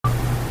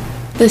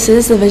This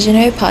is the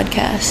Visionary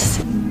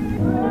Podcast.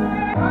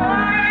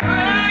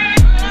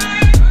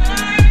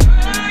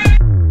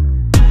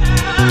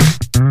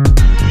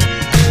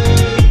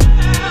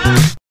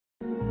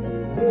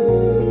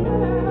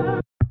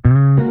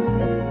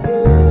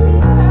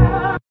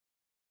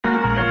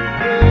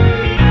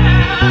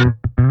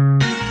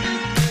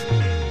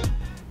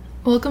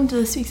 Welcome to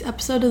this week's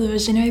episode of the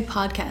Visionary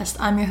Podcast.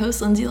 I'm your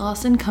host, Lindsay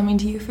Lawson, coming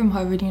to you from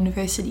Harvard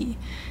University.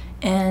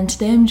 And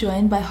today I'm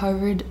joined by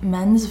Harvard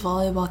men's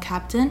volleyball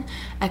captain,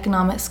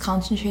 economics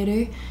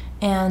concentrator,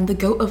 and the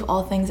GOAT of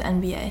all things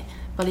NBA,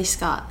 Buddy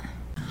Scott.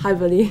 Hi,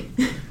 Buddy.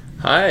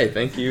 Hi,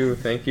 thank you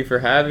for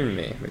having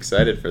me. I'm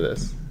excited for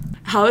this.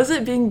 How is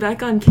it being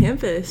back on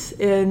campus?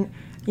 And,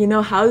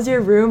 how's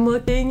your room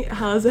looking?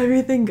 How's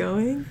everything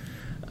going?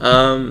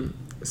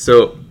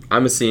 So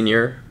I'm a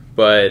senior,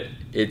 but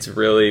it's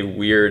really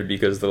weird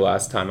because the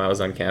last time I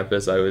was on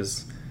campus, I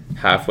was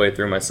halfway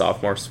through my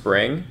sophomore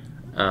spring.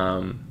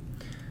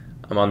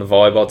 I'm on the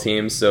volleyball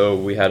team, so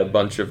we had a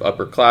bunch of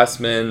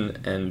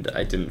upperclassmen, and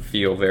I didn't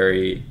feel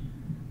very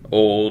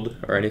old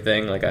or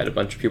anything. Like, I had a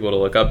bunch of people to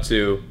look up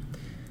to.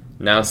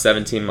 Now,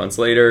 17 months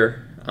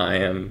later, I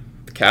am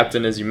the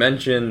captain, as you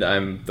mentioned.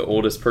 I'm the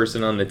oldest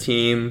person on the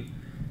team.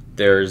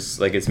 There's,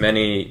 like, as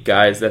many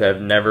guys that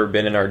have never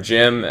been in our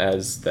gym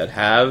as that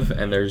have,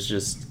 and there's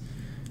just...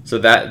 So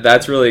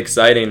that's really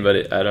exciting,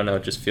 but I don't know,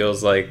 it just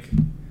feels like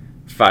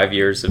 5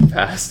 years have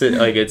passed.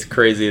 It's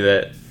crazy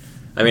that...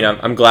 I mean,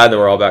 I'm glad that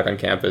we're all back on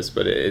campus,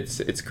 but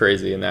it's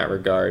crazy in that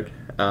regard.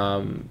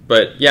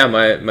 But yeah,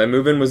 my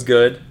move-in was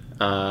good.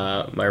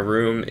 My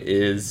room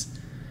it'll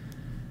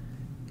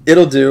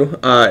do.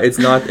 It's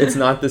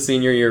not the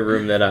senior year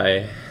room that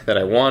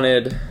I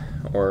wanted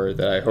or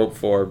that I hoped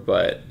for,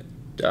 but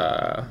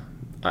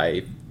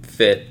I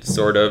fit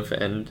sort of,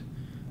 and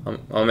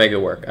I'll make it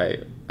work.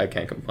 I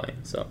can't complain.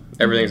 So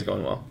everything's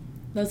going well.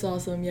 That's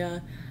awesome.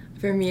 Yeah,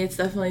 for me, it's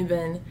definitely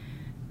been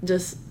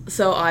just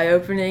so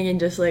eye-opening and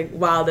just like,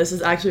 wow, this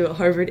is actually what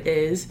Harvard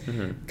is.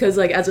 Because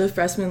as a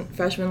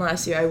freshman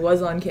last year, I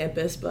was on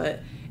campus, but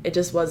it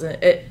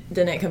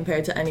didn't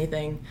compare to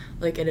anything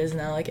like it is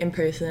now, like in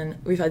person.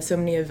 We've had so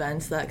many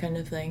events, that kind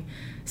of thing.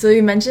 So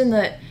you mentioned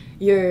that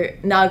you're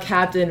now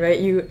captain,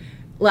 right?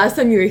 Last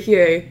time you were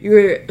here, you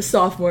were a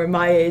sophomore,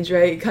 my age,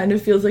 right? It kind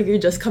of feels like you're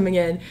just coming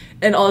in,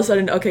 and all of a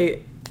sudden,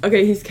 okay,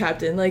 he's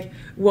captain. Like,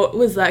 what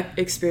was that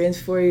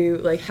experience for you?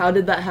 Like, how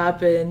did that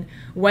happen?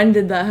 When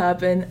did that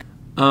happen?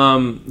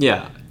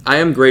 Yeah, I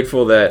am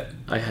grateful that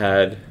I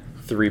had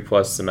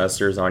 3+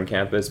 semesters on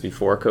campus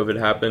before COVID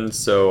happened.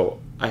 So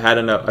I had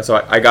enough.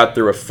 So I got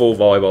through a full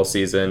volleyball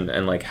season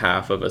and like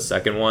half of a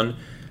second one.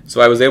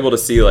 So I was able to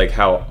see like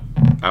how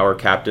our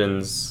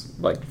captains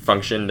like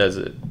functioned as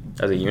a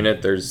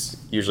unit. There's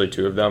usually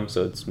 2 of them,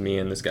 so it's me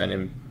and this guy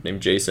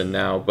named Jason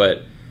now.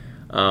 But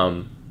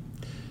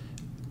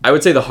I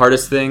would say the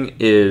hardest thing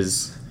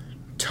is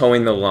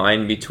towing the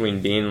line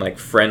between being like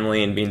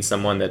friendly and being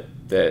someone that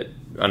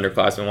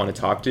underclassmen want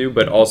to talk to,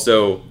 but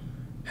also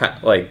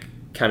like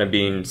kind of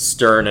being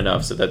stern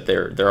enough so that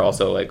they're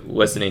also like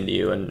listening to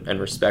you and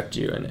respect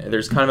you. And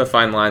there's kind of a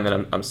fine line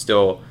that I'm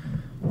still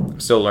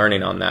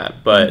learning on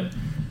that. But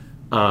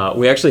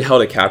we actually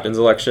held a captain's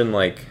election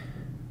like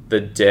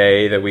the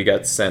day that we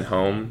got sent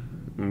home,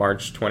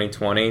 March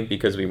 2020,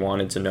 because we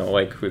wanted to know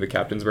like who the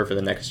captains were for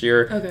the next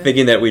year,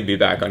 thinking that we'd be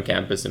back on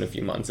campus in a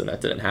few months, and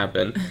that didn't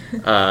happen.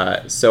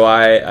 So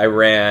I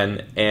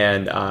ran,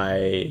 and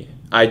I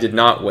did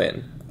not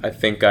win. I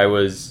think I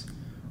was,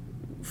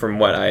 from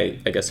what I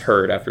guess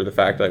heard after the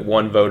fact, like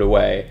 1 vote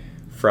away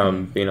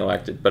from being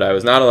elected, but I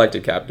was not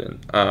elected captain.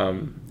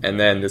 And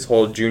then this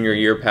whole junior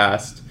year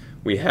passed.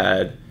 We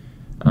had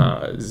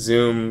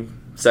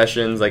Zoom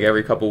sessions like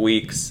every couple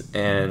weeks,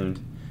 and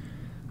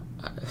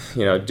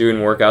doing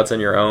workouts on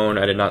your own.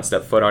 I did not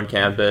step foot on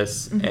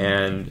campus.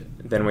 And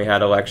then we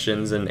had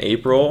elections in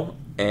April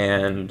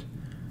and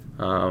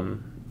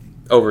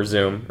over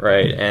Zoom,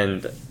 right?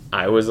 And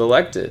I was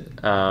elected.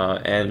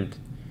 And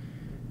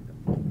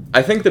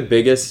I think the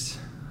biggest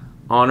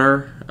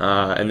honor,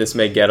 and this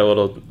may get a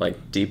little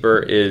like deeper,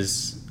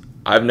 is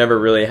I've never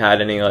really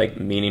had any like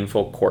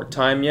meaningful court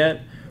time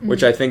yet,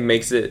 which I think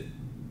makes it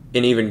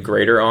an even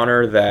greater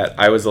honor that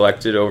I was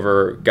elected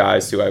over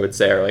guys who I would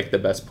say are like the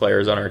best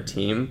players on our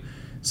team.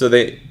 So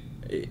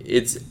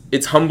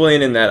it's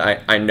humbling in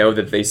that I know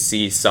that they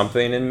see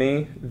something in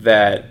me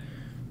that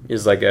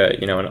is like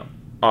an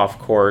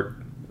off-court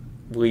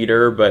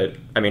leader, but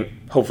I mean,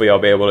 hopefully I'll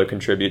be able to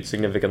contribute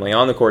significantly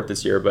on the court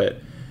this year.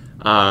 But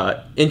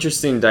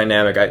interesting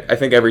dynamic. I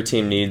think every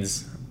team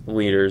needs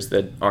leaders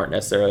that aren't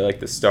necessarily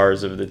like the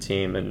stars of the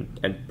team,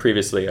 and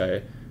previously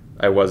I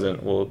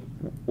wasn't. We'll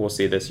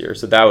see this year.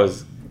 So that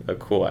was a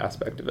cool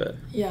aspect of it.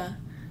 Yeah.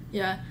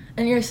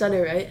 And you're a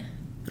setter, right?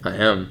 I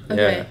am.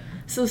 Okay. Yeah.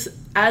 So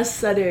as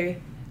setter,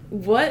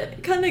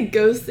 what kind of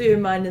goes through your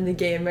mind in the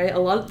game, right?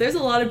 There's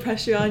a lot of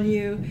pressure on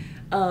you.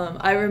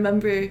 I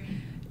remember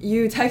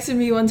you texted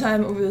me one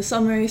time over the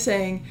summer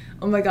saying,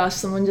 "Oh my gosh,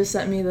 someone just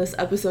sent me this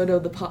episode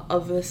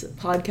of this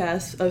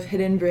podcast of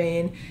Hidden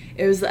Brain."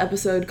 It was the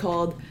episode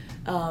called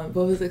what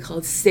was it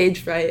called?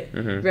 Stage fright,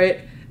 right?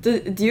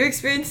 Do you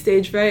experience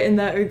stage fright in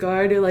that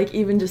regard, or like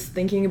even just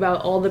thinking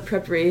about all the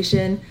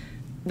preparation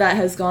that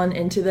has gone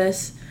into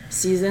this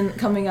season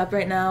coming up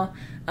right now,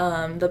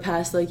 the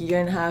past like year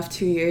and a half,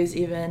 2 years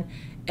even,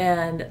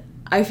 and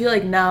I feel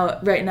like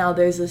right now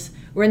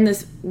we're in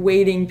this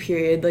waiting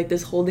period, like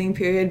this holding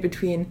period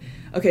between,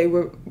 okay,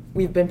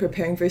 we've been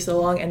preparing for so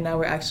long and now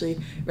we're actually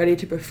ready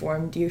to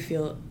perform. Do you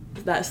feel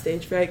that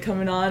stage fright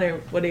coming on, or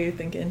what are you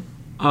thinking?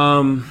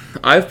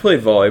 I've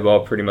played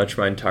volleyball pretty much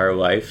my entire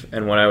life,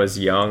 and when I was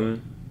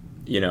young,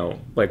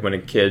 like when a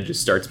kid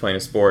just starts playing a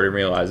sport and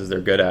realizes they're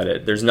good at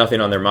it, there's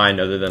nothing on their mind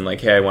other than like,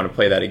 hey, I want to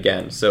play that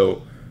again.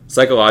 So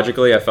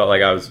psychologically, I felt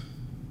like I was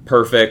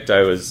perfect.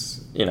 I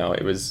was,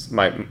 it was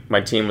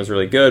my team was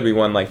really good. We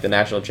won like the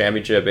national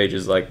championship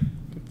ages like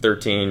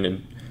 13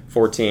 and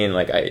 14.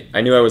 Like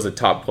I knew I was a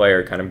top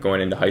player kind of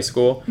going into high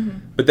school,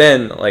 but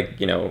then like,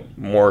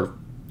 more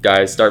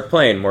guys start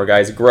playing, more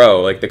guys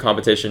grow, like the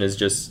competition is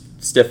just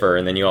stiffer,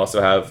 and then you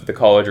also have the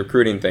college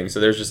recruiting thing, so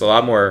there's just a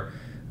lot more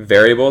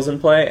variables in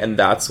play, and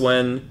that's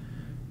when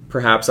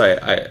perhaps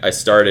I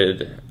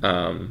started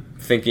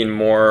thinking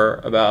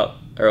more about,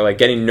 or like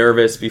getting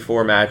nervous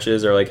before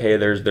matches, or like, hey,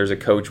 there's a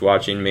coach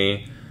watching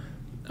me.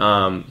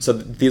 So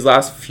these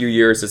last few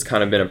years has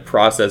kind of been a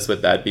process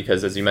with that,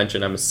 because as you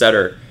mentioned, I'm a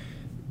setter.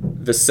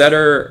 The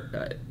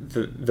setter,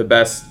 the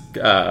best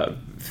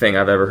thing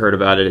I've ever heard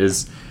about it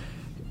is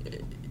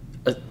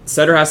a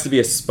setter has to be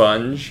a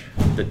sponge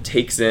that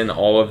takes in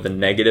all of the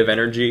negative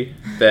energy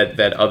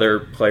that other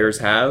players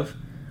have,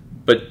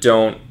 but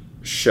don't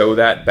show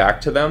that back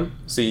to them.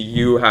 So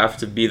you have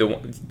to be the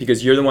one,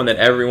 because you're the one that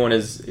everyone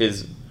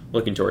is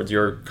looking towards.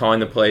 You're calling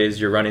the plays,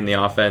 you're running the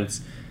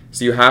offense.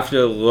 So you have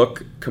to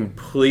look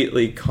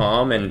completely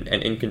calm and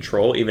in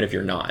control, even if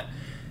you're not.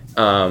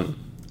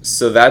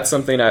 So that's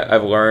something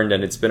I've learned,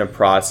 and it's been a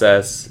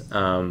process.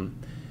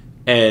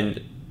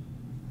 And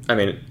I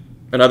mean,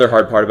 another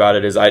hard part about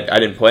it is I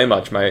didn't play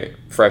much my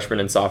freshman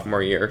and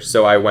sophomore year,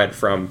 so I went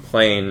from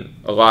playing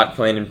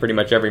in pretty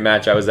much every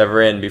match I was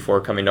ever in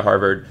before coming to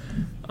Harvard,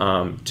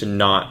 to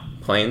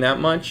not playing that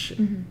much.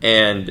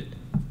 And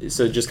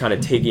so just kind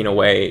of taking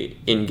away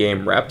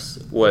in-game reps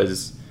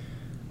was,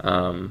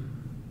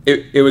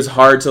 it was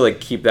hard to like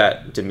keep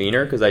that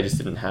demeanor, because I just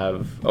didn't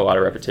have a lot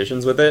of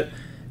repetitions with it.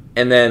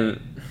 And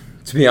then,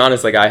 to be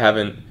honest, like I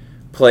haven't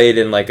played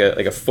in like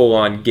a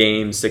full-on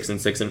game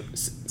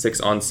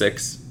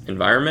 6-on-6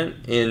 environment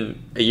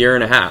in a year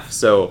and a half.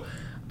 So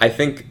I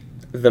think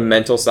the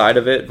mental side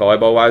of it,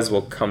 volleyball wise,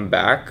 will come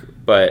back,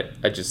 but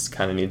I just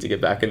kind of need to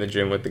get back in the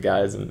gym with the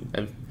guys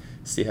and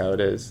see how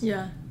it is.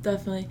 Yeah,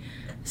 definitely.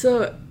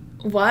 So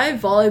why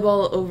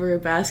volleyball over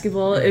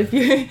basketball if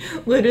you're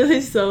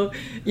literally so,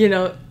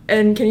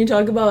 and can you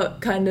talk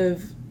about kind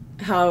of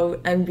how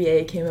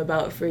NBA came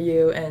about for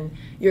you and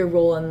your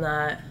role in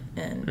that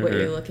and what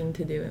you're looking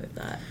to do with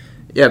that?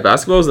 Yeah,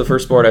 basketball was the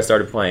first sport I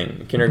started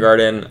playing. In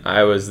kindergarten,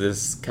 I was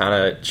this kind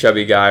of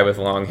chubby guy with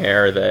long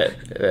hair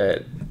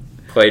that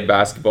played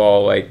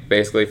basketball like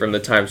basically from the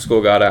time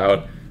school got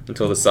out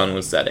until the sun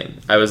was setting.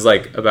 I was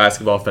like a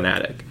basketball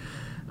fanatic.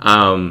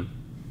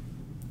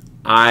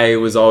 I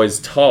was always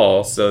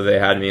tall, so they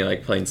had me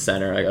like playing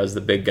center. Like I was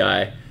the big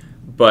guy,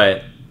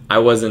 but I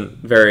wasn't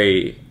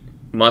very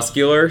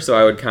muscular, so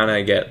I would kind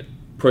of get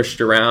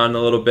pushed around a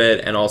little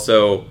bit, and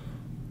also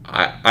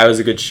I was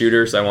a good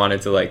shooter, so I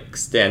wanted to like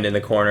stand in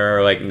the corner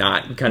or like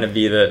not kind of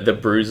be the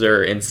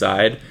bruiser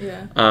inside.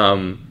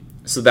 Yeah.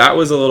 So that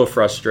was a little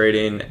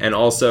frustrating, and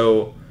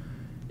also,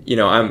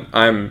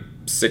 I'm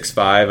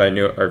 6'5", I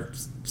knew, or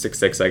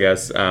 6'6", I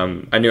guess.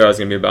 I knew I was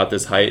gonna be about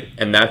this height,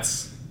 and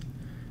that's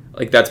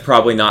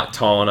probably not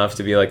tall enough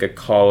to be like a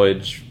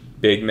college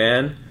big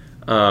man.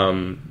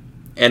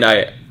 And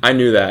I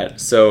knew that.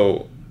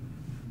 So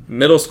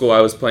middle school,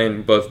 I was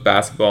playing both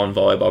basketball and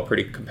volleyball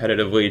pretty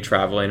competitively,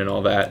 traveling and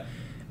all that.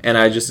 And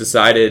I just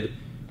decided,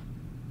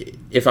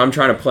 if I'm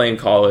trying to play in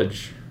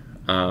college,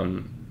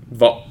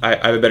 I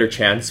have a better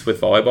chance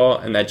with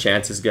volleyball, and that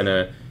chance is going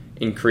to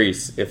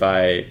increase if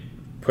I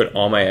put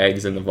all my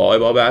eggs in the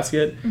volleyball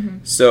basket.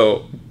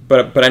 So,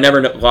 but I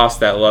never lost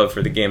that love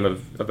for the game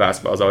of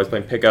basketball. I was always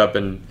playing pickup,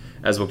 and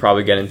as we'll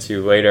probably get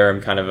into later,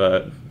 I'm kind of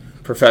a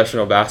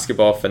professional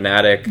basketball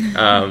fanatic.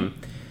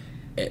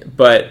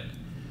 But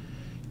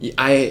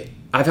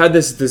I've had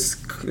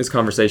this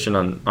conversation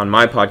on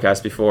my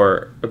podcast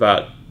before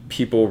about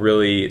people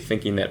really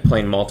thinking that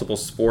playing multiple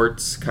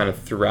sports kind of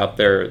throughout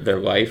their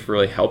life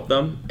really helped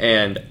them.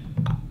 And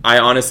I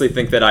honestly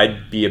think that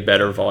I'd be a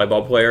better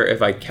volleyball player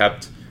if I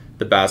kept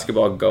the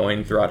basketball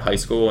going throughout high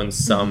school, and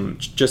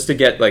just to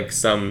get like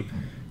some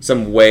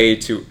way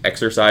to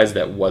exercise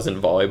that wasn't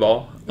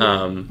volleyball.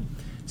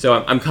 So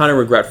I'm kind of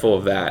regretful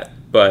of that,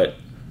 but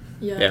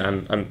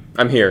yeah,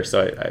 I'm here,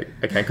 so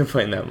I can't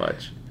complain that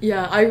much.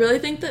 Yeah, I really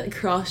think that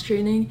cross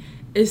training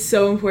is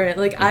so important.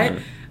 Like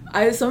I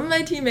some of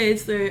my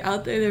teammates, they're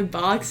out there, they're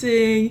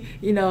boxing,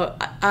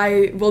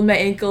 I rolled my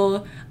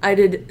ankle, I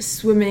did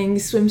swim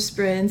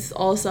sprints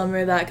all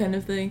summer, that kind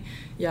of thing.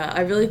 Yeah,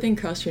 I really think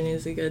cross training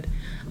is a good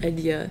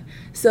idea.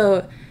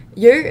 So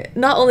you're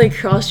not only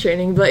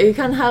cross-training, but you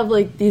kind of have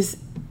like these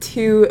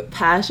two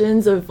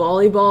passions of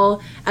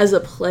volleyball as a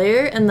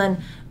player and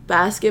then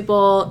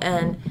basketball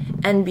and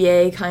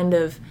NBA kind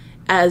of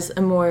as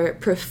a more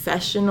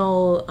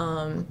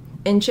professional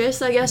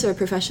interest, I guess, or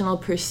professional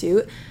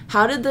pursuit.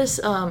 How did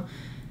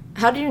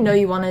you know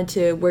you wanted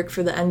to work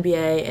for the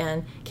NBA,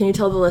 and can you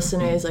tell the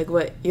listeners like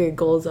what your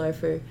goals are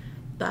for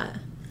that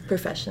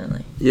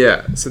professionally?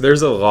 Yeah, so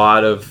there's a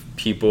lot of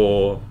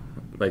people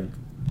like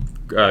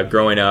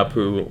growing up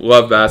who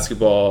love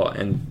basketball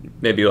and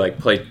maybe like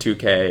play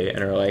 2K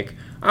and are like,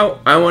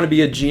 I want to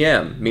be a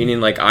GM, meaning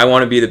like I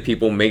want to be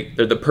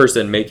the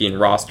person making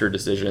roster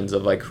decisions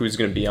of like who's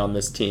going to be on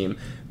this team,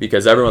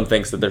 because everyone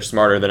thinks that they're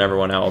smarter than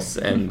everyone else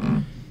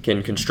and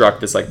can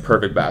construct this like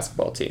perfect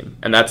basketball team.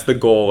 And that's the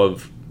goal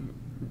of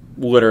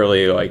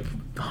literally like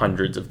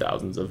hundreds of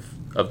thousands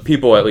of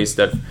people, at least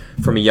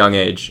from a young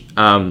age.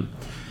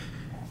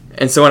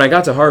 And so when I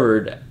got to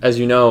Harvard, as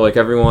you know, like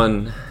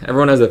everyone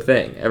has a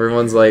thing.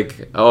 Everyone's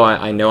like, oh,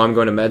 I know I'm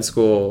going to med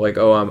school. Like,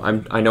 oh,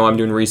 I know I'm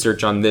doing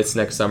research on this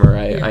next summer.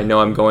 I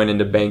know I'm going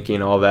into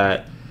banking, all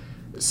that.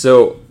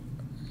 So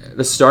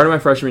the start of my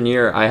freshman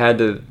year, I had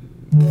to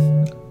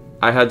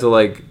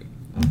like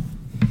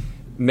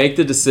make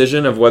the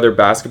decision of whether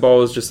basketball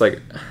was just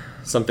like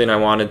something I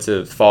wanted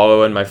to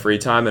follow in my free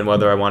time, and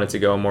whether I wanted to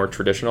go a more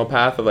traditional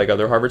path of like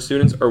other Harvard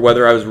students, or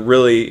whether I was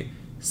really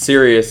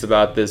serious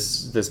about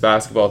this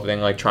basketball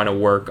thing, like trying to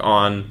work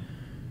on,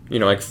 you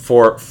know, like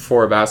for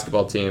a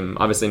basketball team,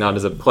 obviously not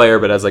as a player,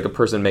 but as like a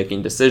person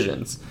making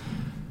decisions.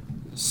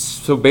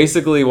 So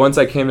basically, once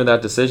I came to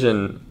that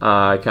decision,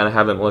 I kind of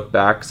haven't looked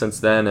back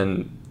since then,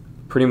 and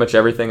pretty much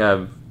everything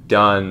I've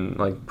done,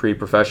 like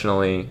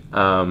pre-professionally,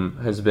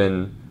 has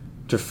been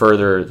to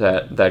further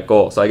that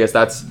goal. So I guess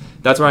that's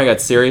when I got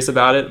serious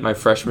about it, my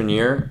freshman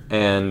year,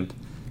 and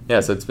yeah,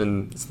 so it's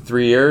been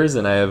 3 years,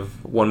 and I have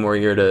one more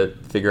year to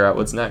figure out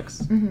what's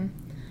next. Mm-hmm.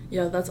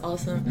 Yeah, that's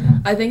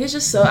awesome. I think it's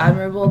just so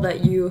admirable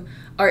that you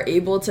are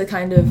able to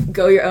kind of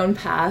go your own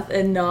path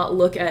and not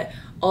look at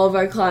all of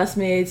our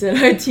classmates and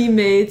our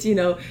teammates, you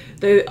know,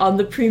 they're on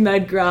the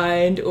pre-med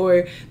grind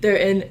or they're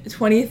in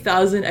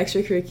 20,000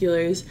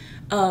 extracurriculars.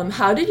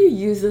 How did you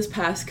use this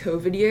past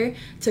COVID year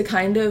to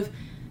kind of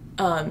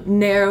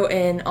narrow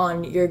in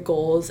on your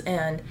goals,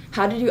 and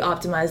how did you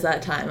optimize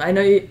that time? I know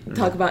you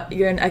talk about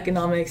you're an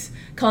economics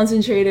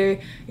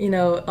concentrator, you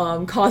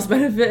know, cost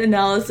benefit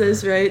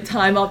analysis, right?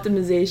 Time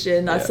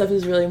optimization, that stuff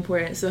is really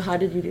important. So how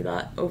did you do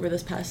that over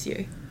this past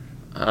year?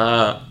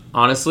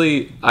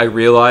 Honestly, I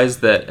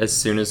realized that as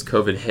soon as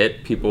COVID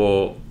hit,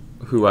 people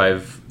who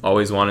I've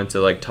always wanted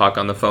to like talk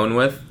on the phone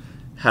with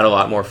had a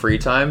lot more free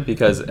time,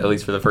 because at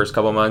least for the first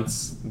couple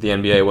months, the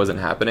NBA wasn't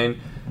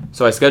happening.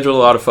 So I scheduled a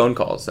lot of phone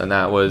calls, and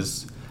that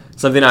was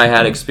something I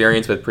had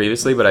experience with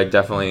previously, but I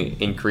definitely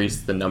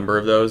increased the number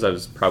of those. I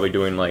was probably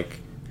doing like,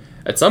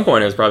 at some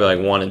point it was probably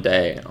like one a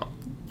day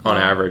on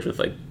average, with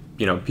like,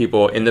 you know,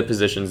 people in the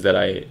positions that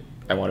I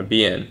want to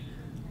be in.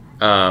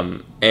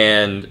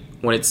 And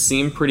when it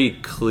seemed pretty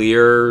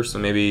clear, so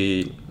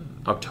maybe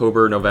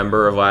October,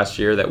 November of last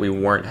year, that we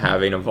weren't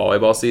having a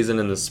volleyball season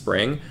in the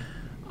spring,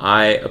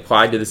 I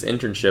applied to this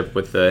internship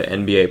with the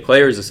NBA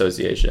Players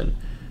Association.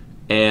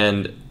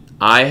 And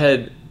I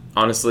had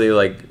honestly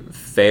like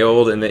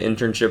failed in the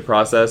internship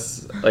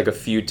process like a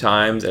few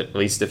times, at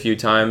least a few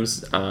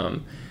times.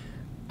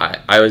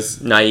 I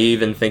was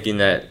naive in thinking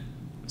that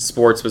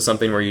sports was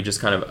something where you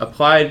just kind of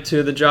applied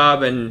to the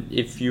job, and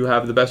if you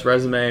have the best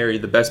resume or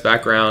the best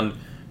background,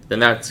 then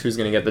that's who's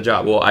going to get the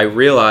job. Well, I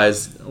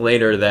realized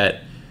later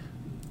that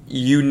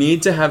you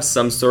need to have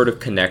some sort of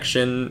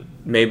connection.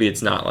 Maybe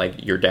it's not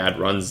like your dad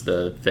runs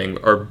the thing,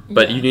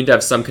 but you need to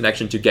have some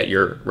connection to get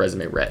your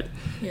resume read.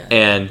 Yeah.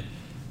 And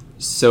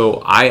so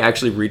I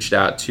actually reached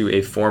out to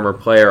a former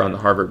player on the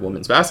Harvard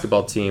women's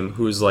basketball team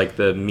who's like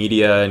the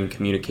media and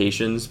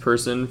communications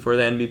person for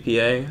the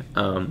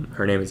NBPA.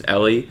 Her name is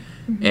Ellie.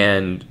 Mm-hmm.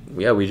 And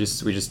yeah, we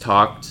just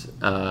talked,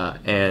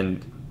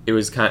 and it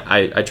was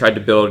I tried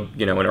to build,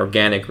 you know, an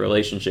organic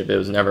relationship. It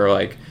was never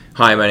like,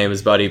 hi, my name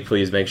is Buddy,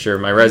 please make sure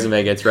my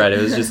resume gets read.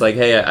 It was just like,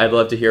 hey, I'd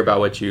love to hear about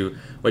what you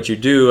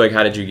do. Like,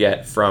 how did you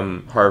get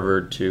from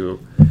Harvard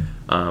to,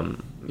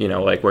 you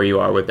know, like where you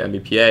are with the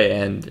NBPA?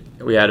 And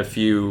we had a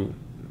few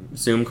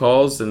Zoom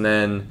calls, and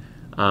then,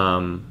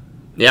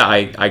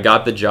 I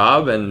got the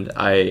job, and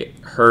I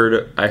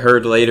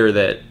heard later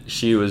that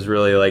she was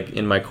really like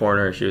in my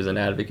corner. She was an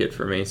advocate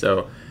for me.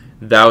 So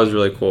that was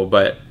really cool.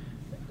 But,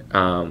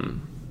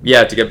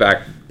 to get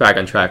back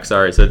on track,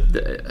 sorry. So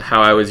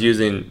how I was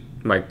using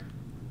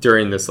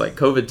during this like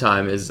COVID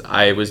time is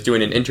I was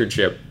doing an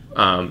internship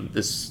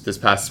this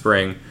past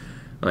spring,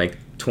 like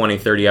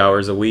 20-30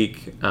 hours a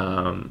week,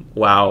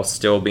 while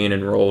still being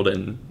enrolled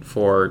in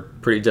 4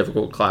 pretty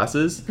difficult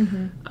classes.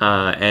 Mm-hmm.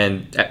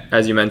 And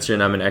as you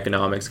mentioned, I'm an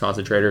economics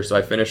concentrator, so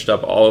I finished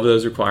up all of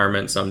those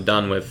requirements. I'm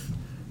done with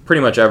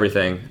pretty much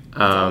everything.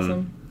 That's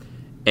awesome.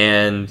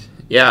 And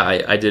yeah,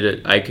 I did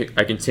it. I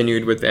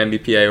continued with the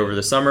NBPA over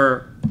the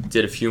summer,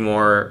 did a few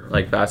more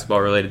like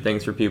basketball related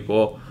things for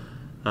people.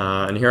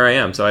 And here I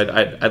am. So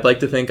I'd like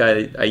to think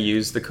I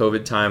used the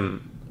COVID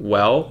time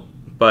well,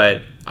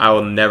 but I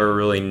will never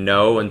really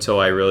know until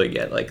I really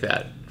get like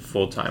that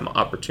full-time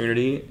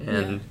opportunity,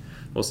 and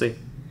we'll see.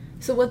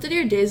 So what did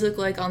your days look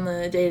like on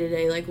the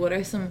day-to-day? Like, what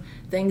are some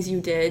things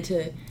you did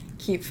to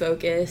keep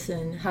focus,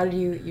 and how did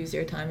you use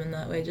your time in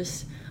that way,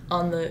 just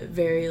on the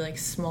very, like,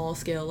 small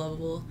scale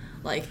level?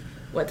 Like,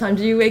 what time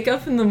do you wake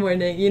up in the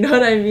morning? You know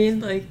what I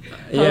mean? Like,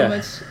 how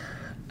much,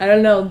 I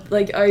don't know,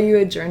 like, are you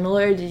a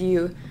journaler? Did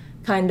you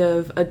kind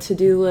of a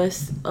to-do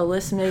list, a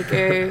list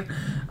maker?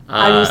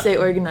 How do you stay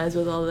organized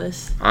with all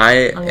this? I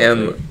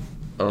am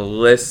a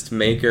list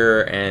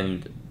maker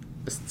and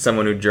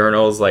someone who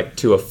journals, like,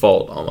 to a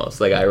fault almost.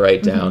 Like, I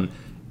write down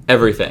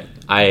everything.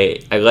 I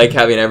like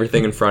having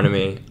everything in front of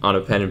me on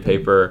a pen and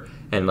paper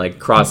and, like,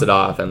 cross it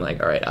off and,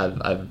 like, all right,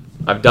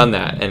 I've done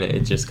that, and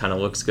it just kind of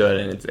looks good,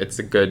 and it's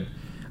a good.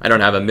 I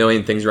don't have a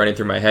million things running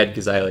through my head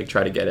because I, like,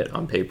 try to get it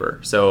on paper.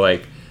 So,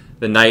 like,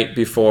 the night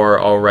before,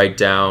 I'll write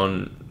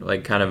down,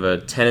 like, kind of a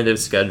tentative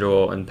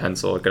schedule in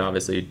pencil. It can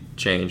obviously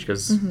change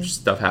because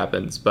stuff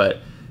happens,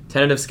 but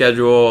tentative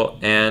schedule,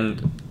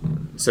 and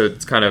so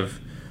it's kind of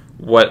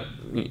what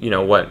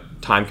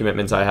time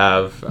commitments I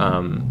have,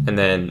 and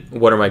then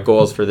what are my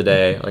goals for the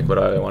day, like what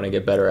do I want to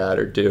get better at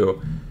or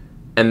do.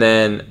 And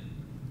then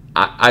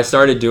I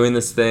started doing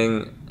this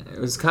thing, it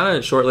was kind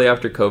of shortly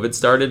after COVID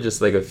started,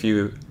 just like a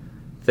few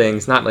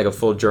things, not like a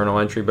full journal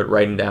entry, but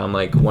writing down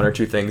like one or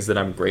two things that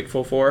I'm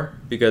grateful for,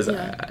 because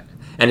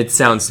and it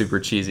sounds super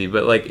cheesy,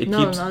 but like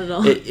not at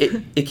all.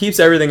 it keeps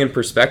everything in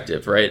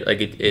perspective, right?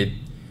 Like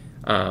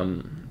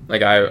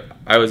like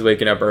I was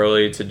waking up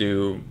early to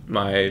do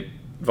my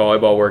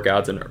volleyball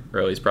workouts, and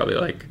early is probably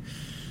like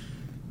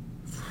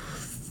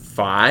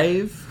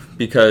 5,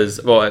 because,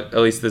 well, at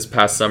least this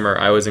past summer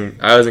I was in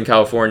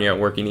California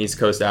working East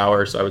Coast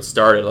hours, so I would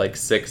start at like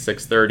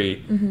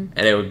 6:30,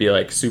 and it would be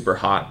like super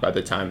hot by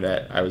the time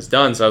that I was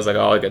done. So I was like,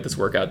 oh, I'll get this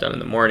workout done in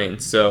the morning.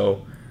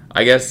 So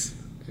I guess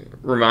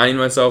reminding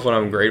myself what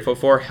I'm grateful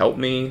for helped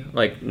me,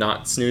 like,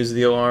 not snooze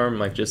the alarm,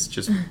 like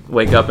just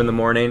wake up in the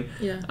morning,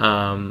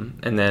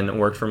 and then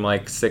work from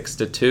like 6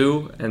 to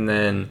 2, and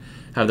then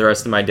have the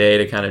rest of my day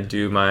to kind of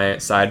do my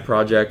side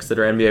projects that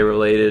are NBA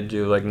related,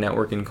 do like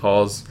networking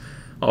calls,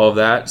 all of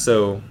that.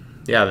 So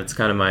yeah, that's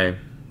kind of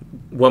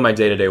what my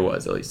day-to-day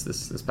was, at least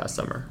this past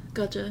summer.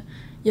 Gotcha.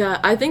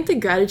 Yeah, I think the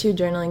gratitude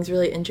journaling is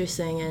really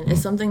interesting, and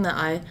it's something that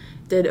I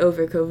did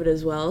over COVID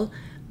as well.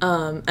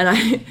 And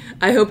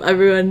I hope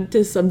everyone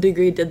to some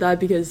degree did that,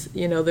 because,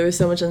 there was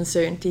so much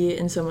uncertainty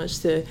and so much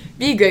to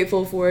be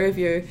grateful for if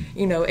you're,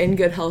 in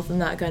good health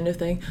and that kind of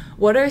thing.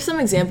 What are some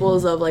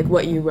examples of, like,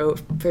 what you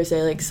wrote, per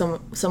se? Like,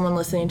 someone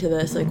listening to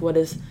this, like, what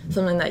is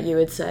something that you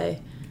would say?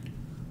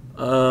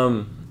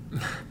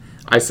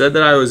 I said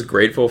that I was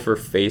grateful for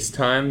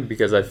FaceTime,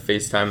 because I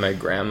FaceTime my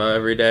grandma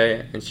every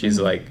day, and she's,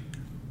 like,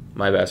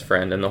 my best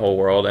friend in the whole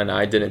world, and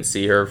I didn't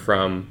see her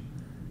from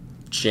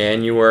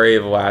January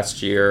of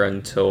last year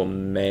until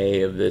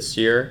May of this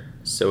year.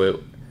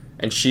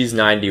 And she's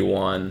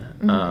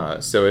 91.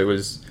 So it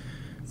was,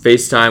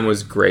 FaceTime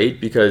was great,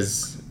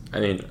 because, I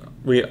mean,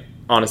 we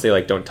honestly,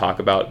 like, don't talk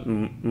about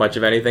much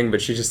of anything,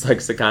 but she just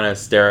likes to kind of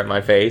stare at my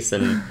face,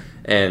 and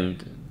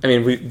I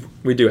mean,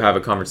 we do have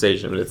a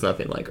conversation, but it's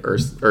nothing like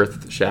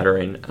earth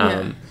shattering.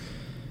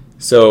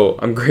 So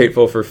I'm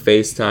grateful for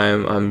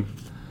FaceTime.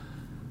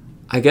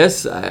 I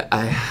guess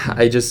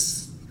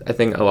I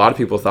think a lot of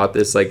people thought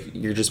this, like,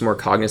 you're just more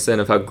cognizant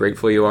of how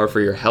grateful you are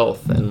for your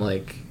health,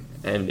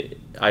 and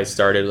I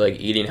started, like,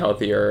 eating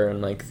healthier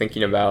and, like,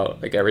 thinking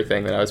about, like,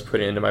 everything that I was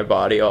putting into my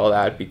body, all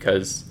that,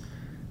 because,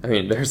 I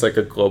mean, there's, like,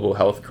 a global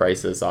health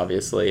crisis,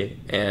 obviously,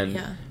 and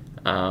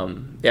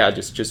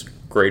just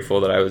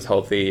grateful that I was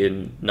healthy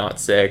and not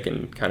sick,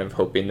 and kind of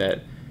hoping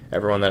that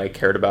everyone that I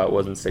cared about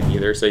wasn't sick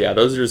either. So yeah,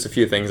 those are just a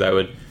few things I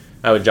would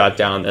jot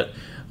down that,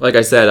 like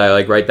I said, I,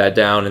 like, write that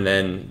down, and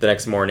then the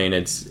next morning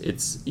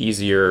it's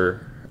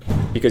easier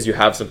because you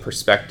have some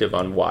perspective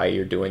on why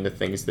you're doing the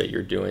things that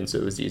you're doing. So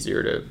it was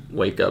easier to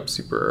wake up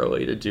super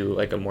early to do,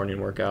 like, a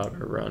morning workout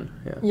or run.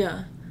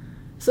 Yeah.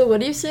 So what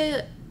do you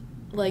say,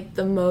 like,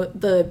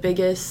 the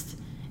biggest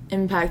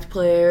impact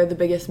player, the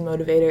biggest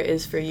motivator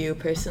is for you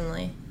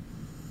personally?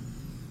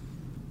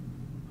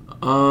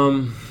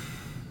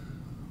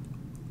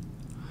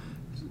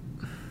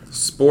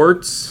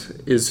 Sports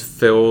is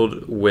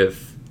filled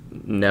with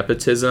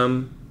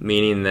nepotism,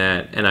 meaning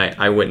that, and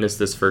I witnessed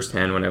this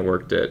firsthand when I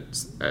worked at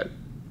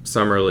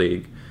Summer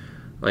League,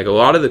 like, a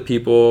lot of the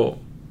people,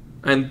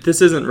 and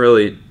this isn't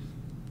really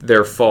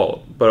their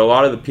fault, but a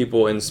lot of the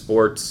people in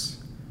sports,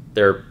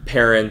 their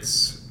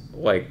parents,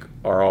 like,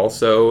 are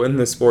also in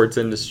the sports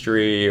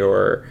industry,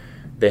 or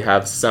they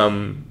have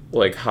some,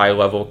 like, high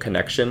level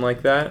connection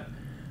like that.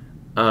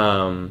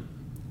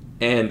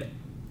 And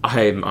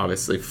I'm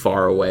obviously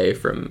far away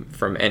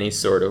from any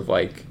sort of,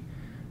 like,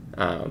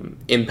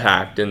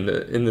 impact in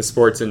the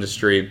sports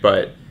industry,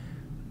 but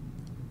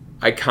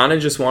I kind of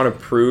just want to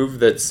prove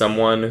that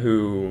someone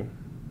who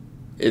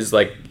is,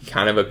 like,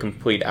 kind of a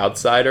complete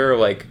outsider,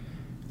 like,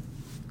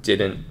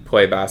 didn't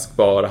play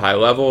basketball at a high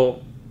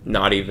level,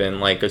 not even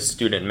like a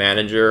student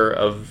manager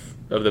of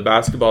the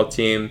basketball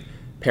team.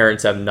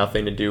 Parents have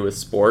nothing to do with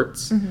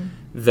sports.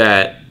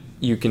 That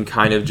you can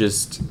kind of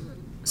just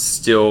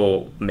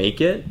still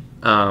make it,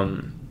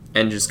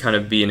 and just kind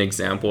of be an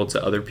example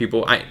to other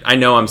people. I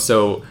know I'm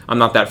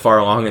not that far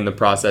along in the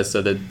process,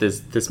 so that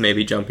this may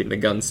be jumping the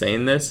gun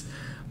saying this,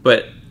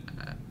 but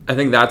I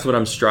think that's what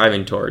I'm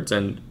striving towards.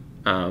 And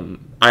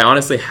I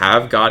honestly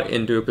have got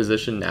into a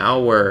position now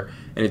where,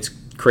 and it's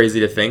crazy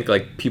to think,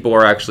 like, people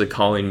are actually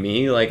calling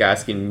me, like,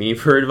 asking me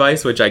for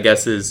advice, which I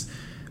guess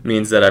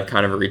means that I've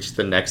kind of reached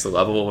the next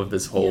level of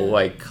this whole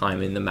like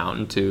climbing the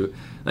mountain to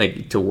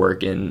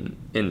work in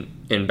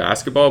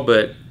basketball.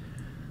 But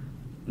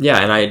yeah,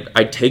 and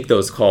I take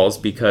those calls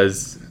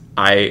because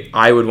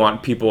I would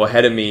want people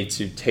ahead of me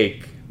to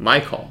take my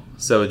call.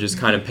 So just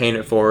kind of paying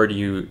it forward.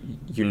 You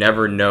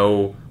never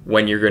know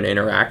when you're going to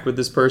interact with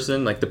this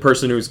person. Like, the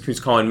person who's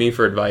calling me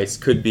for advice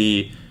could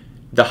be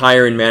the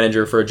hiring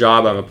manager for a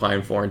job I'm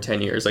applying for in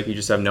 10 years. Like, you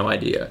just have no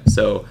idea.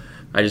 So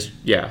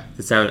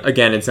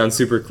it sounds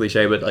super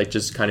cliche, but like,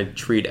 just kind of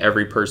treat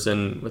every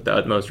person with the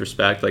utmost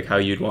respect, like how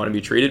you'd want to be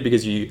treated,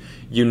 because you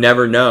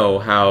never know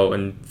how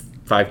in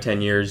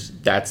 5-10 years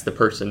that's the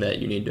person that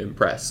you need to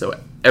impress. So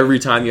every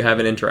time you have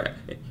an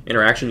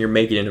interaction, you're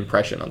making an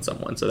impression on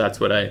someone. So that's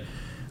what I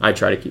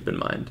try to keep in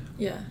mind.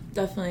 Yeah,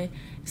 definitely.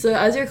 So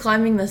as you're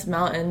climbing this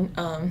mountain,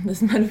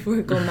 this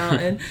metaphorical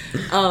mountain,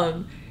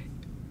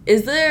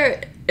 is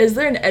there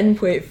an end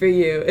point for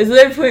you? Is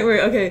there a point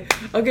where,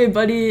 okay,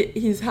 buddy,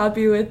 he's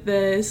happy with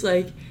this,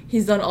 like,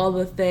 he's done all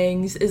the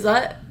things? Is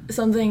that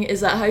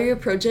how you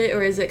approach it,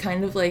 or is it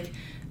kind of like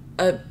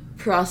a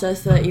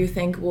process that you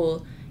think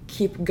will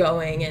keep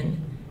going?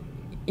 And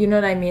you know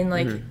what I mean?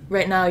 Like,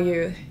 right now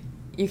you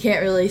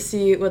can't really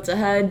see what's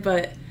ahead,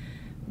 but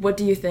what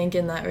do you think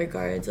in that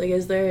regards? Like,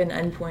 is there an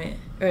end point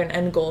or an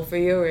end goal for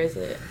you, or is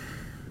it?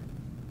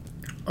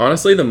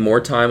 Honestly, the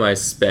more time I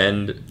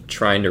spend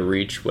trying to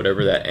reach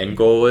whatever that end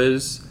goal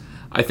is,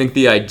 I think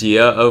the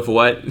idea of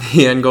what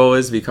the end goal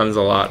is becomes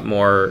a lot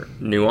more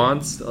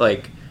nuanced.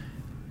 Like,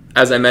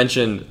 as I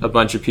mentioned, a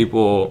bunch of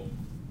people,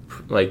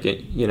 like,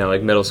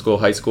 like middle school,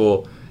 high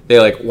school, they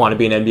like want to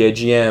be an NBA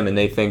GM, and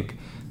they think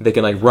they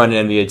can like run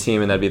an NBA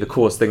team, and that'd be the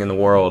coolest thing in the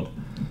world.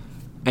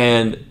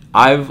 And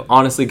I've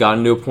honestly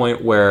gotten to a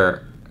point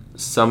where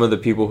some of the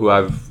people who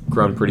I've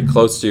grown pretty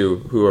close to,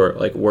 who are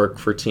like work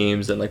for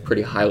teams and like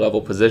pretty high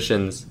level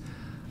positions,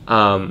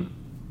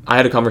 I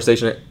had a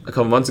conversation a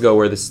couple months ago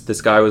where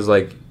this guy was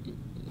like,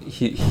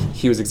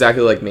 he was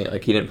exactly like me.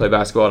 Like, he didn't play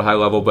basketball at a high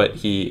level, but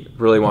he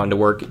really wanted to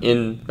work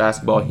in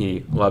basketball.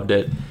 He loved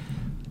it.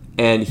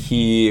 And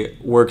he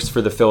works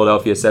for the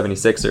Philadelphia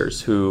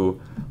 76ers,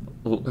 who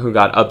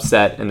got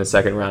upset in the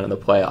second round of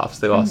the playoffs.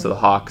 They lost to the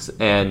Hawks.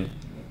 And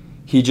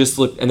he just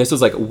looked, and this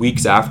was like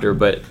weeks after,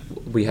 but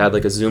we had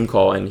like a Zoom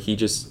call, and he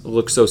just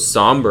looked so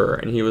somber.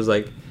 And he was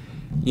like,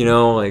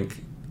 like,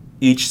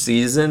 each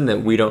season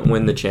that we don't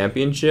win the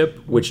championship,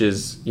 which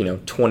is,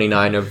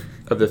 29 of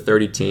the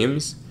 30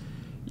 teams,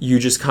 you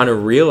just kind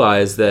of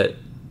realize that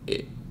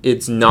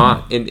it's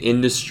not an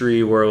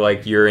industry where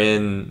like you're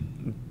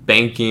in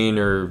banking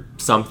or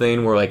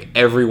something where like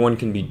everyone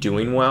can be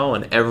doing well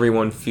and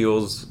everyone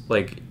feels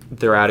like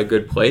they're at a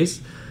good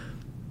place.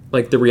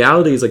 Like, the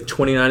reality is like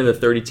 29 of the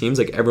 30 teams,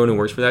 like everyone who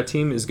works for that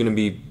team is going to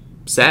be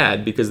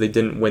sad because they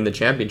didn't win the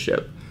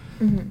championship.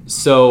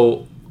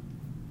 So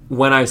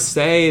when I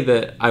say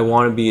that I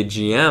want to be a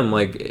GM,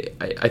 like,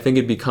 I think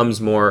it becomes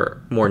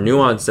more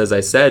nuanced, as I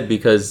said,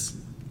 because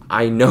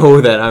I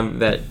know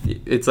that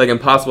it's like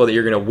impossible that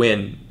you're going to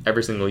win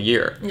every single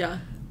year. Yeah.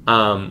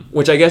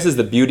 Which I guess is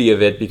the beauty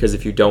of it, because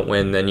if you don't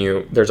win,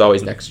 then there's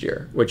always next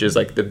year, which is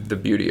like the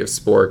beauty of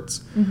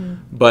sports.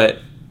 But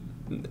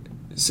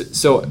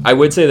so I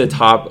would say the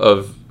top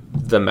of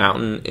the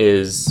mountain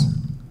is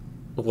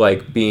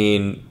like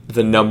being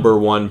the number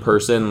one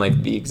person,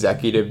 like the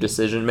executive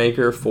decision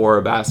maker for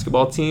a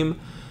basketball team.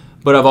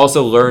 But I've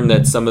also learned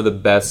that some of the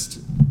best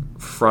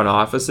front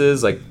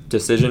offices, like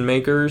decision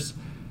makers,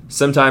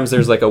 sometimes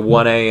there's like a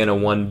 1A and a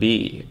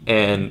 1B.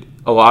 And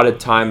a lot of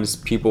times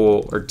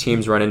people or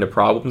teams run into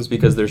problems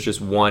because there's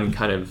just one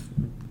kind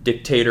of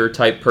dictator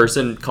type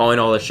person calling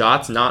all the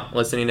shots, not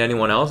listening to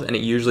anyone else, and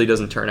it usually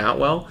doesn't turn out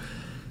well.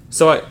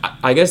 So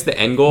I guess the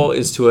end goal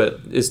is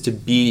to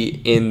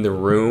be in the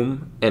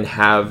room and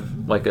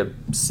have like a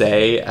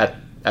say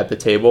at the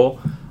table,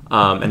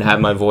 and have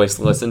my voice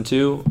listened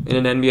to in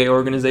an NBA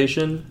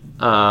organization.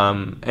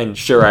 And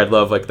sure, I'd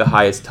love like the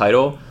highest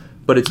title,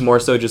 but it's more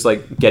so just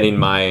like getting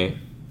my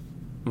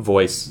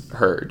voice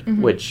heard,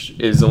 which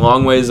is a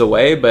long ways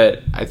away,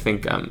 but I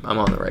think I'm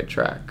on the right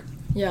track.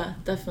 Yeah,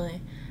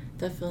 definitely.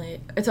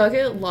 I talk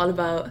a lot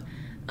about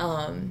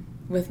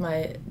with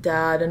my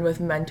dad and with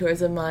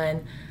mentors of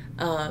mine,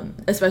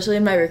 especially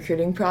in my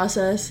recruiting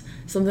process,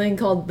 something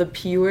called the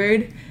P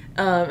word,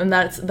 and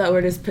that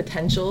word is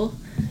potential.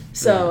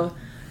 So,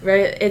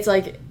 right, it's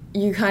like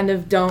you kind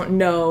of don't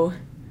know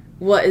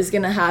what is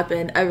going to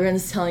happen.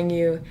 Everyone's telling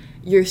you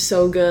you're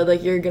so good,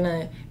 like you're going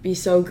to be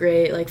so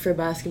great, like for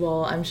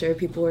basketball. I'm sure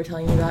people were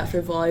telling you that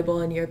for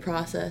volleyball in your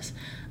process.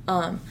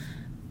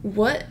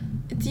 What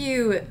do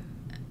you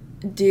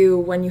do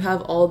when you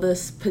have all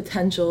this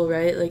potential,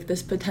 right? Like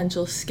this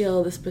potential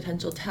skill, this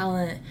potential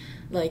talent,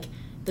 like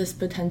this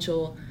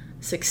potential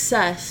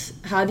success?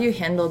 How do you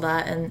handle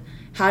that, and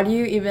how do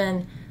you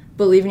even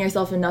believe in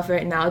yourself enough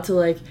right now to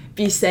like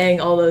be saying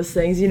all those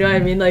things? You know what I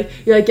mean? Like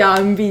you're like, yeah,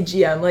 I'm gonna be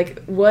GM.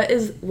 Like what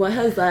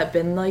has that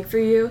been like for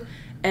you,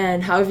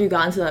 and how have you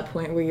gotten to that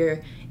point where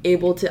you're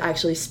able to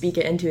actually speak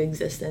it into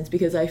existence?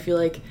 Because I feel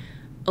like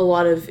a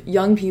lot of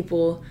young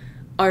people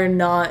are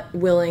not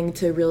willing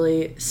to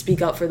really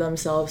speak up for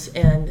themselves,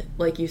 and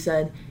like you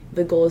said,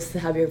 the goal is to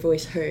have your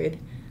voice heard.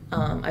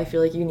 I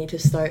feel like you need to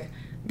start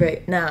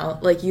right now,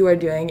 like you are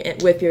doing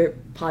it with your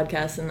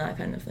podcast and that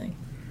kind of thing.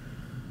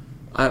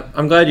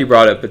 I'm glad you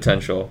brought up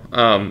potential.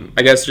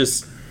 I guess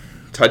just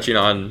touching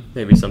on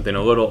maybe something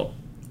a little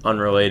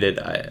unrelated,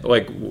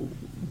 like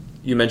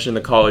you mentioned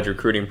the college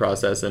recruiting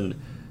process, and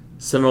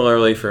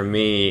similarly for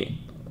me,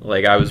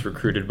 like I was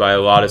recruited by a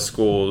lot of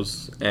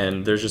schools,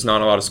 and there's just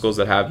not a lot of schools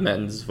that have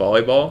men's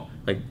volleyball,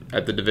 like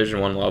at the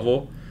Division I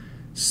level.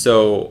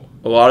 So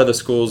a lot of the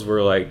schools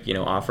were like, you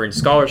know, offering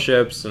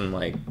scholarships and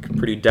like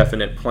pretty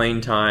definite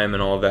playing time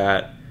and all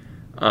that.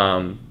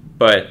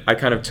 But I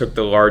kind of took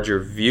the larger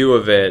view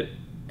of it,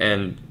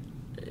 and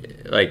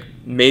like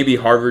maybe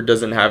Harvard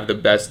doesn't have the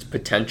best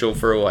potential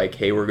for like,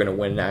 hey, we're going to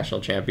win a national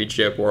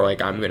championship, or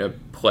like I'm going to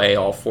play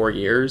all 4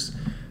 years.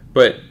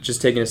 But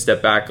just taking a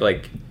step back,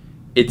 like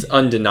it's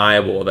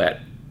undeniable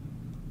that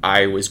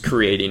I was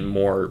creating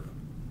more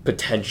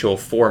potential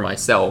for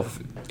myself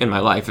in my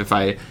life if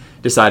I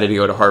decided to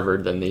go to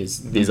Harvard than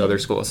these other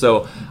schools.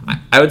 So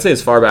I would say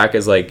as far back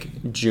as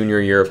like junior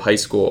year of high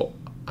school,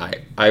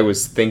 I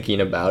was thinking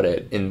about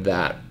it in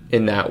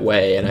that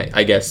way, and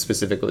I guess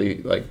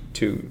specifically like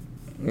to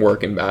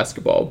work in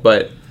basketball.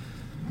 But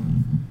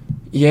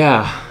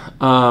yeah,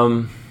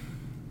 I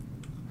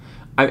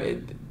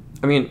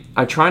mean,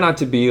 I try not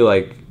to be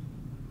like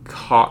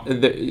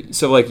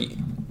so like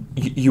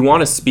you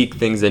want to speak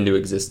things into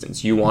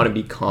existence. You want to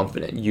be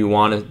confident. You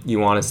want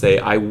to say,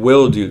 I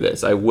will do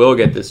this. I will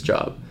get this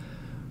job.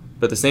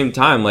 But at the same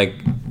time, like,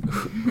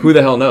 who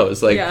the hell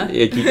knows? Like, yeah.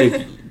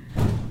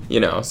 You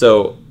know.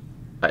 So,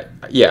 I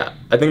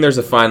think there's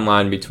a fine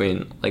line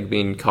between like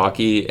being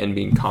cocky and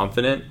being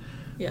confident.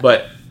 Yeah.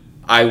 But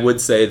I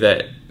would say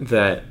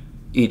that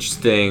each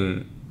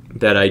thing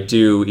that I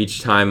do,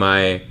 each time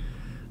I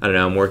don't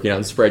know, I'm working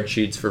on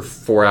spreadsheets for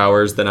 4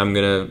 hours that I'm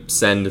going to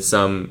send to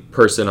some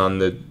person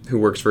who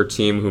works for a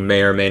team who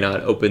may or may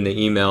not open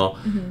the email.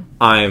 Mm-hmm.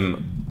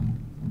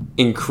 I'm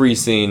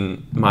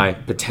increasing my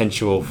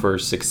potential for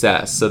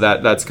success. So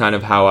that's kind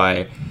of how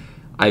I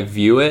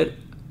view it.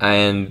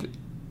 And,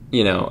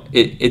 you know,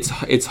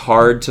 it's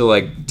hard to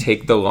like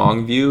take the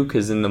long view,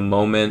 because in the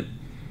moment,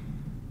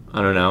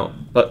 I don't know.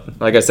 But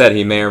like I said,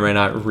 he may or may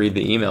not read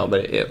the email,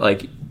 but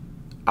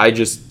I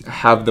just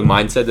have the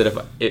mindset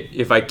that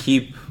if I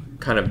keep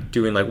kind of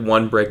doing like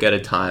one brick at a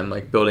time,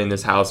 like building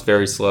this house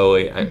very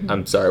slowly. Mm-hmm.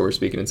 I'm sorry, we're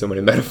speaking in so many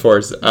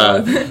metaphors.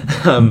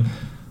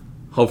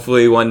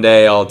 Hopefully one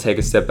day I'll take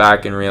a step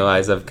back and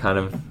realize I've kind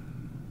of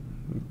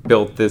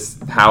built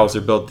this house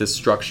or built this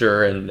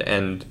structure, and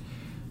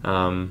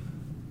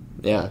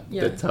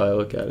that's how I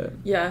look at it.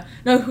 Yeah.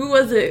 Now, who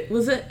was it?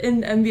 Was it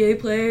an NBA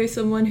player,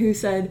 someone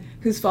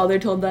whose father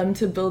told them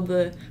to build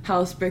the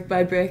house brick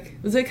by brick?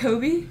 Was it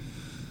Kobe?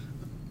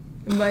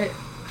 I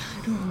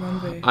don't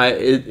remember.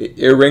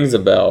 It rings a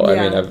bell.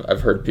 Yeah. I mean,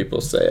 I've heard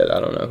people say it. I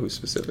don't know who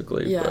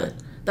specifically. Yeah, but.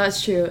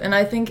 That's true. And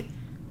I think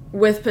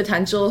with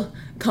potential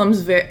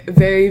comes very,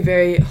 very,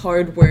 very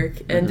hard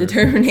work and mm-hmm.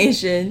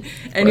 determination.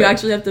 And you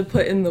actually have to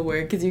put in the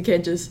work, because you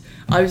can't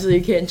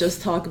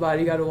just talk about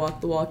it. You got to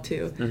walk the walk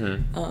too.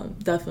 Mm-hmm.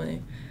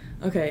 Definitely.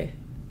 Okay.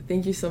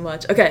 Thank you so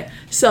much. Okay.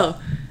 So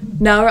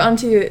now we're on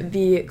to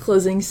the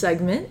closing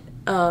segment.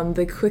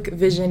 The quick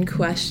vision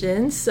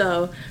questions.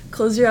 So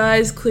close your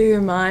eyes, clear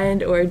your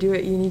mind, or do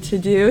what you need to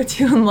do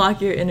to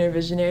unlock your inner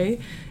visionary,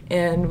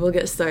 and we'll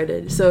get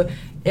started. So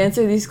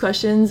answer these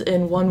questions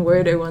in one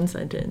word or one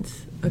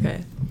sentence.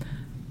 Okay.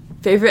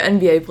 Favorite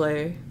NBA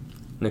player?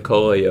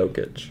 Nikola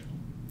Jokic.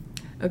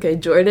 Okay,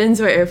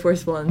 Jordans or Air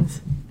Force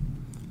Ones?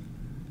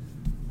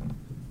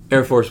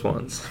 Air Force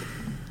Ones.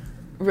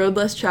 Road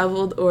less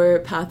traveled or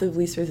path of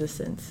least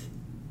resistance?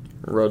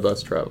 Road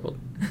less traveled.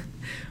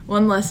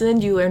 One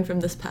lesson you learned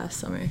from this past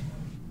summer?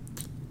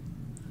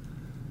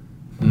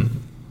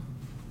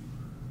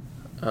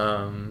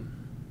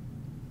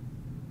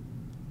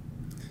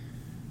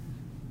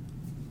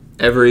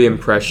 Every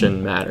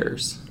impression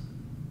matters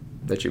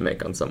that you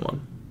make on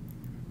someone.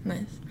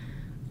 Nice.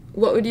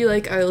 What would you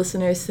like our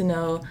listeners to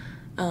know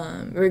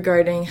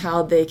regarding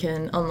how they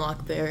can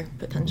unlock their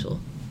potential?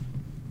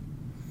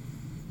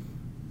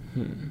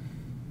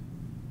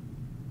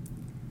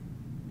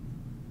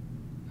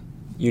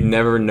 You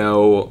never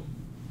know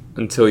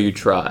until you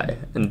try,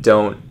 and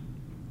don't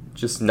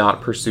just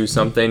not pursue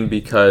something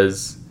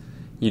because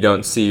you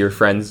don't see your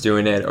friends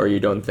doing it, or you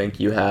don't think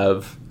you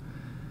have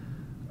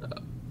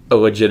a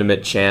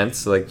legitimate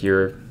chance. Like,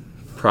 you're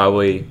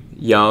probably,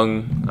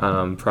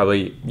 young,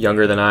 probably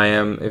younger than I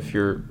am if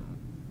you're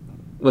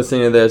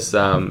listening to this,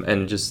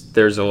 and just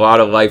there's a lot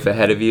of life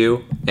ahead of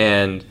you,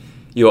 and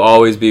you'll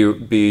always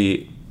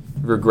be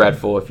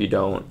regretful if you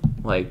don't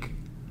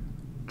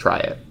try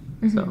it.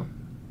 So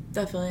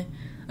definitely.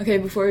 Okay,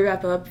 before we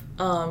wrap up,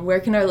 where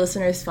can our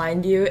listeners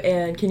find you,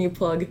 and can you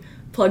plug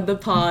the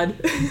pod?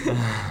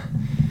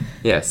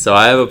 Yeah, so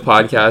I have a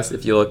podcast.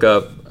 If you look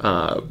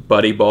up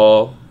Buddy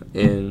Ball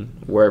in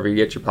wherever you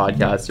get your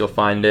podcasts, you'll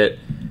find it.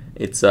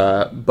 It's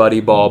a Buddy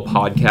Ball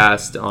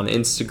podcast on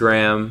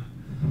Instagram,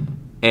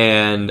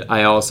 and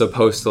I also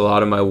post a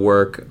lot of my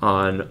work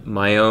on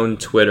my own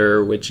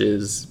Twitter, which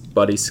is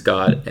Buddy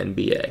Scott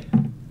NBA.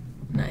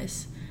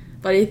 Nice.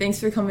 Buddy, thanks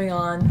for coming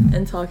on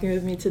and talking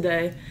with me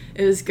today.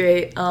 It was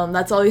great.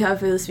 That's all we have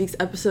for this week's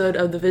episode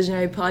of the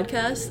Visionary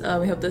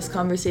Podcast. We hope this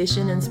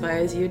conversation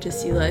inspires you to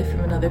see life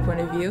from another point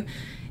of view.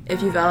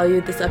 If you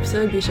valued this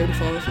episode, be sure to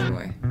follow for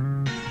more.